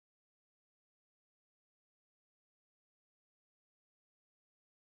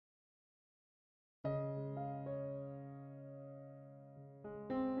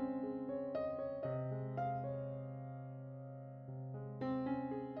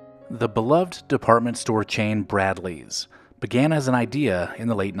The beloved department store chain Bradlees began as an idea in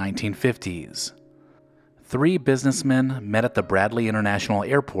the late 1950s. Three businessmen met at the Bradley International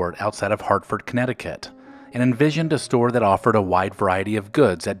Airport outside of Hartford, Connecticut, and envisioned a store that offered a wide variety of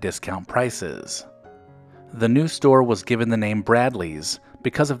goods at discount prices. The new store was given the name Bradlees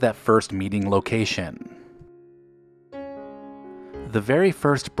because of that first meeting location. The very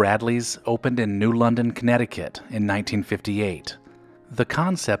first Bradlees opened in New London, Connecticut in 1958. The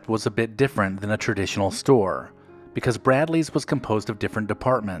concept was a bit different than a traditional store, because Bradlees was composed of different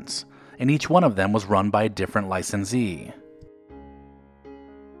departments, and each one of them was run by a different licensee.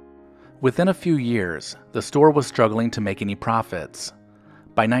 Within a few years, the store was struggling to make any profits.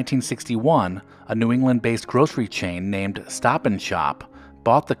 By 1961, a New England-based grocery chain named Stop & Shop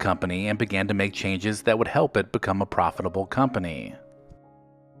bought the company and began to make changes that would help it become a profitable company.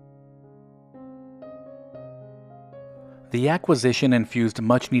 The acquisition infused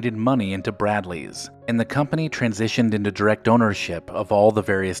much-needed money into Bradlees, and the company transitioned into direct ownership of all the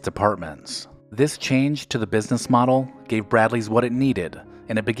various departments. This change to the business model gave Bradlees what it needed,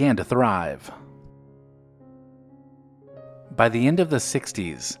 and it began to thrive. By the end of the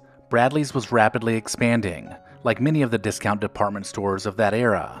 60s, Bradlees was rapidly expanding, like many of the discount department stores of that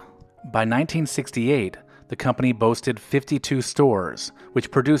era. By 1968, the company boasted 52 stores, which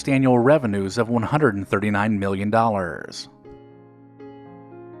produced annual revenues of $139 million.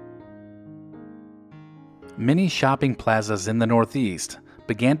 Many shopping plazas in the Northeast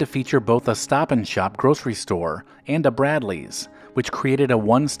began to feature both a Stop & Shop grocery store and a Bradlees, which created a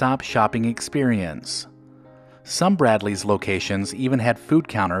one-stop shopping experience. Some Bradlees locations even had food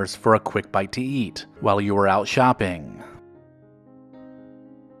counters for a quick bite to eat while you were out shopping.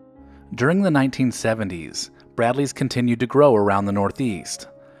 During the 1970s, Bradlees continued to grow around the Northeast.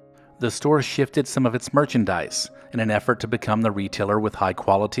 The store shifted some of its merchandise in an effort to become the retailer with high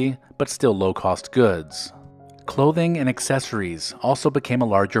quality but still low-cost goods. Clothing and accessories also became a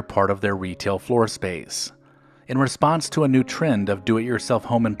larger part of their retail floor space. In response to a new trend of do-it-yourself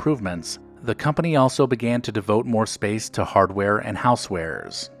home improvements, the company also began to devote more space to hardware and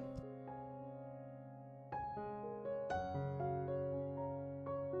housewares.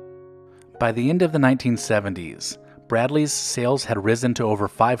 By the end of the 1970s, Bradlees' sales had risen to over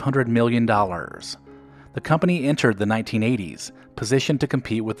 $500 million. The company entered the 1980s, positioned to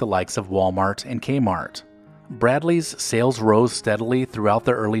compete with the likes of Walmart and Kmart. Bradlees' sales rose steadily throughout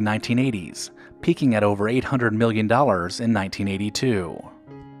the early 1980s, peaking at over $800 million in 1982.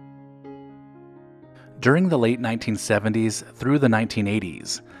 During the late 1970s through the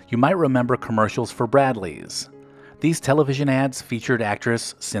 1980s, you might remember commercials for Bradlees. These television ads featured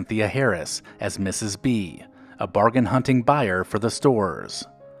actress Cynthia Harris as Mrs. B, a bargain-hunting buyer for the stores.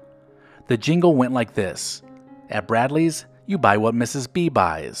 The jingle went like this: "At Bradlees, you buy what Mrs. B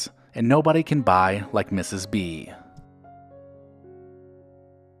buys, and nobody can buy like Mrs. B."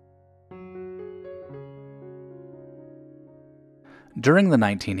 During the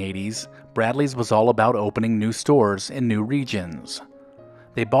 1980s, Bradlees was all about opening new stores in new regions.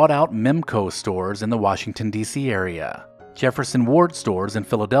 They bought out Memco stores in the Washington, D.C. area, Jefferson Ward stores in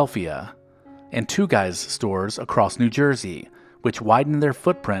Philadelphia, and Two Guys stores across New Jersey, which widened their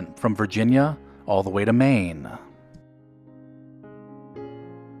footprint from Virginia all the way to Maine.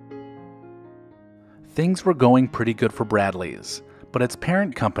 Things were going pretty good for Bradlees, but its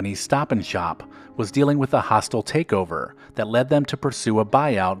parent company, Stop & Shop, was dealing with a hostile takeover that led them to pursue a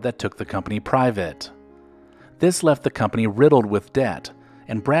buyout that took the company private. This left the company riddled with debt,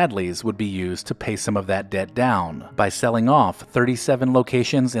 and Bradlees would be used to pay some of that debt down by selling off 37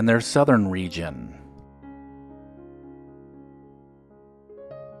 locations in their southern region.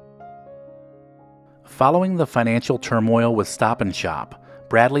 Following the financial turmoil with Stop & Shop,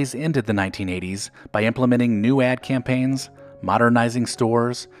 Bradlees ended the 1980s by implementing new ad campaigns, modernizing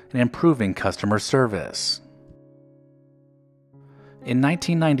stores, and improving customer service. In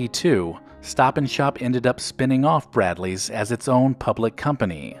 1992, Stop & Shop ended up spinning off Bradlees as its own public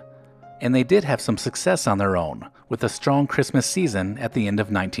company. And they did have some success on their own, with a strong Christmas season at the end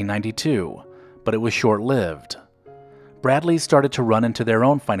of 1992, but it was short-lived. Bradlees started to run into their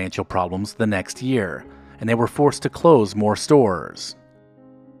own financial problems the next year, and they were forced to close more stores.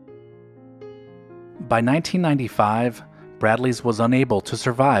 By 1995, Bradlees was unable to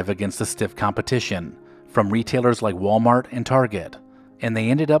survive against the stiff competition from retailers like Walmart and Target, and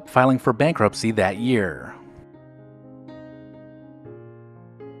they ended up filing for bankruptcy that year.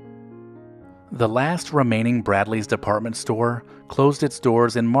 The last remaining Bradlees department store closed its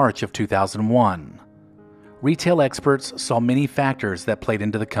doors in March of 2001. Retail experts saw many factors that played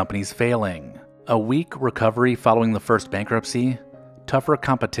into the company's failing. A weak recovery following the first bankruptcy, tougher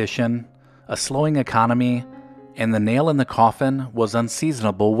competition, a slowing economy, and the nail in the coffin was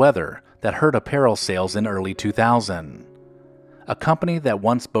unseasonable weather that hurt apparel sales in early 2000. A company that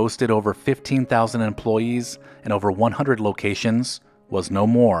once boasted over 15,000 employees and over 100 locations was no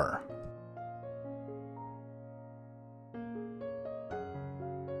more.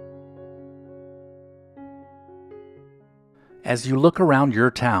 As you look around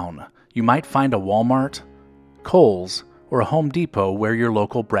your town, you might find a Walmart, Kohl's, or a Home Depot where your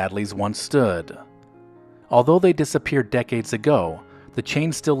local Bradlees once stood. Although they disappeared decades ago, the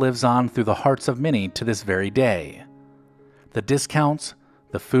chain still lives on through the hearts of many to this very day. The discounts,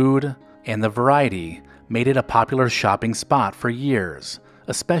 the food, and the variety made it a popular shopping spot for years,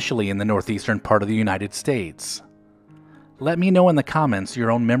 especially in the northeastern part of the United States. Let me know in the comments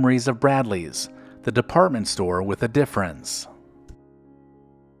your own memories of Bradlees, the department store with a difference.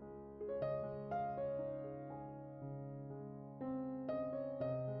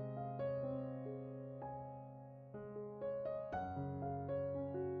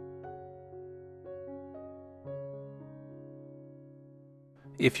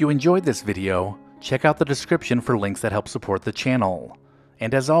 If you enjoyed this video, check out the description for links that help support the channel.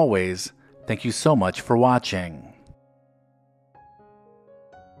 And as always, thank you so much for watching.